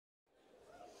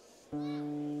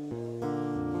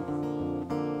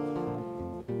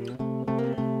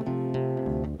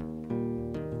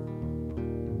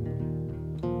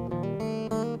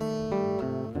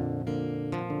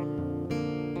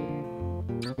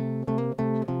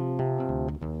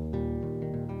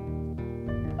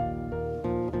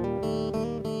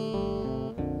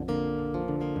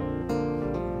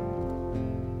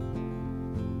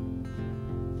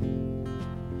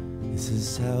This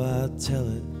is how I tell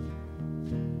it.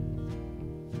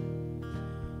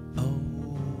 Oh,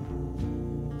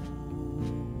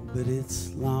 but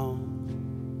it's long.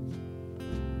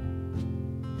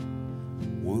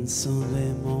 One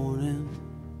Sunday morning,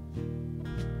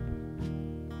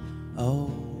 oh,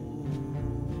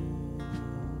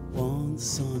 one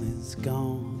sun is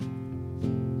gone.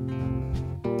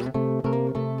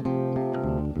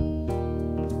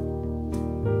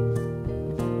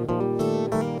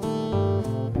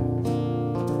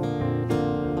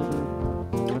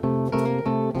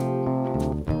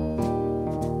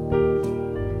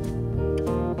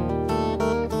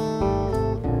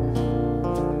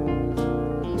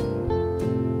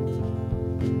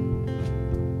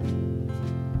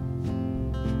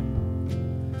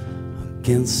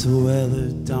 Against the weather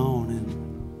dawning,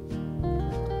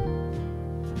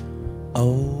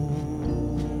 over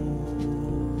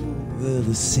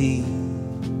the sea.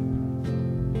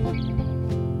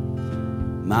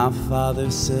 My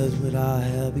father says what I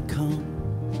have become.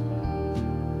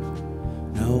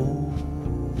 No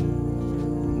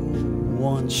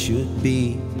one should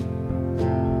be.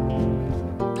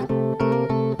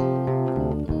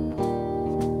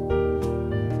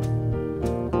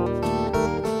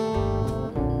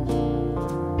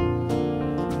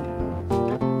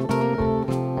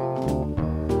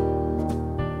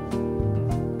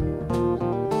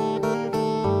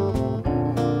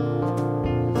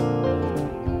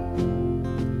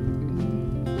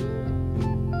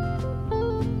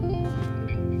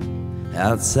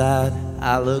 Outside,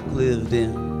 I look lived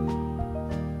in,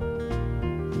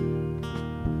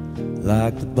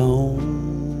 like the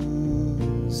bones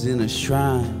in a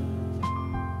shrine.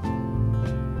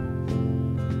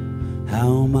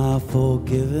 How am I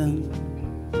forgiven?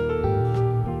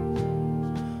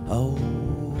 Oh,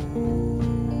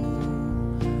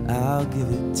 I'll give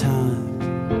it time.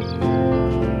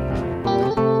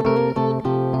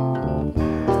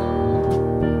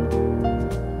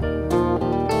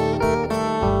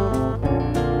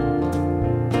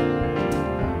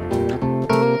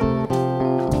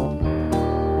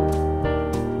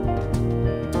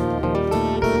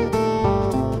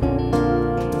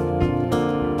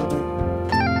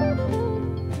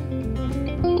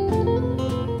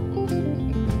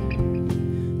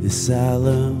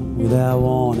 Silent without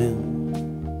warning,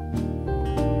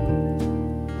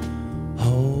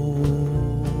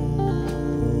 holding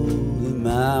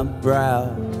my brow.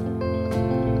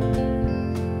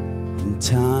 In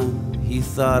time, he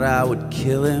thought I would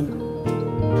kill him.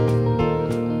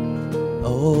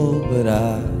 Oh, but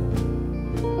I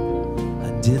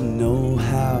didn't know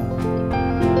how.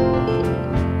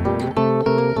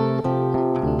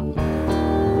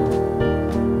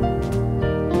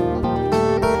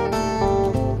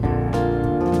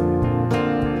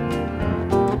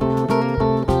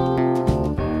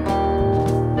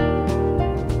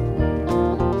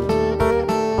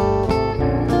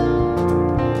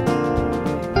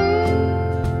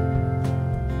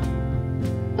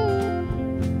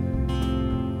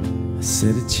 I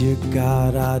said it's your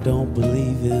God I don't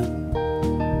believe in.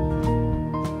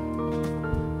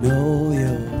 No,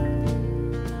 your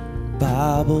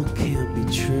Bible can't be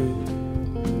true.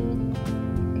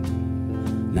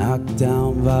 Knocked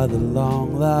down by the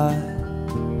long lie,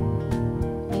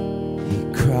 he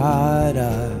cried,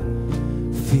 I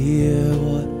fear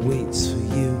what waits for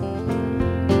you.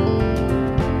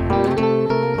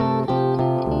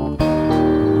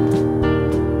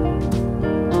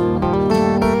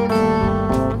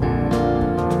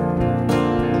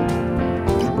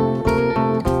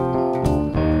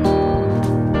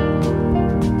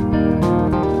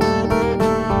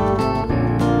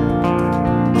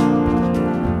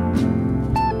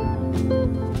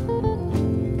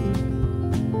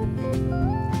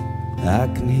 I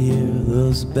can hear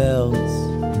those bells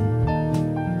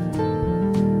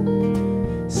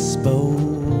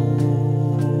spoken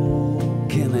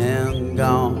and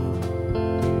gone.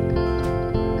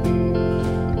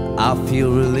 I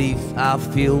feel relief, I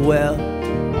feel well.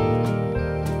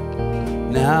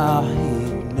 Now he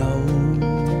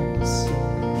knows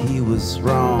he was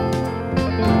wrong.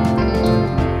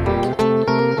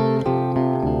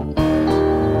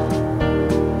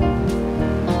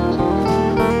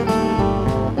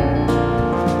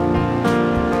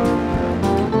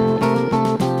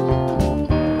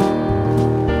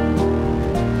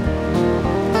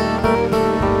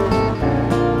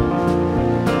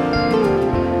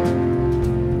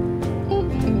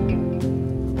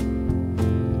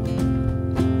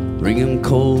 bringing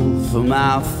coal for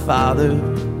my father,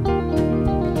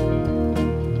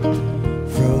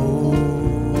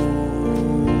 frozen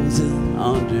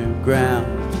underground.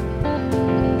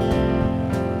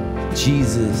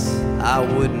 Jesus, I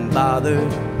wouldn't bother.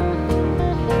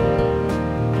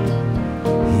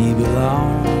 He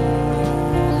belongs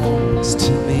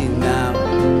to me now.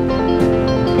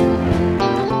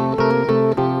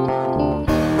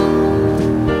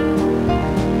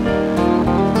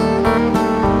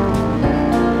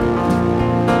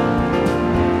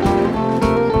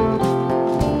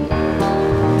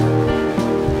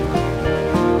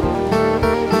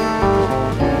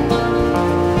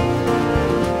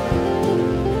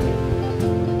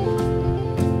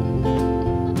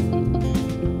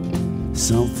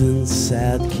 Something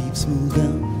sad keeps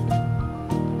moving,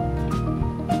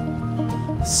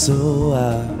 so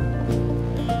I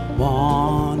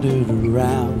wandered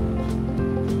around.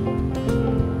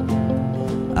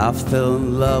 I fell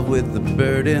in love with the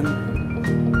burden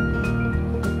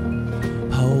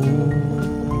holding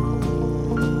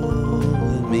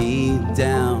me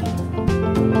down.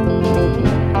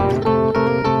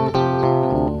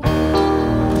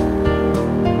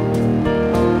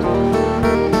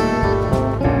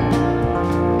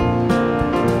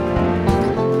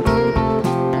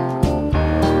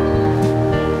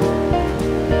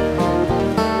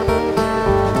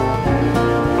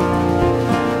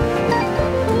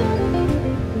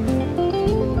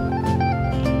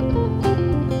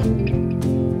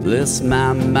 Bless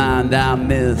my mind, I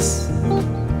miss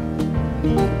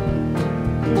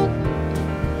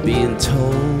being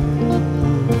told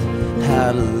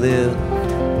how to live.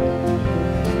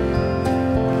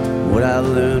 What I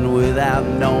learned without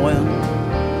knowing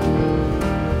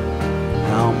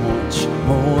how much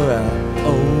more I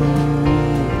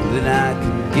owe than I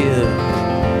can give.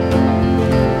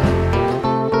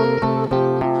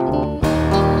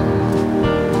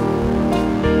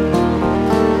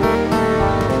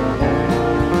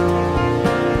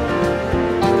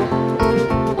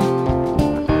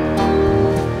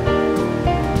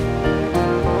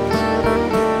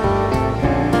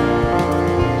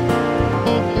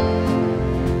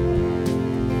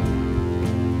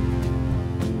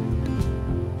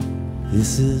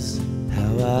 This is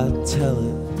how I tell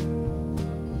it.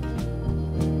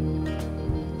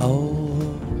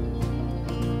 Oh,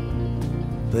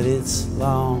 but it's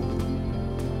long.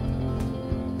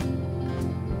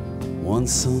 One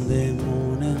Sunday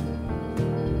morning,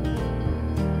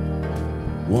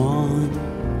 one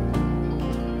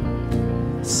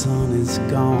sun is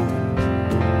gone.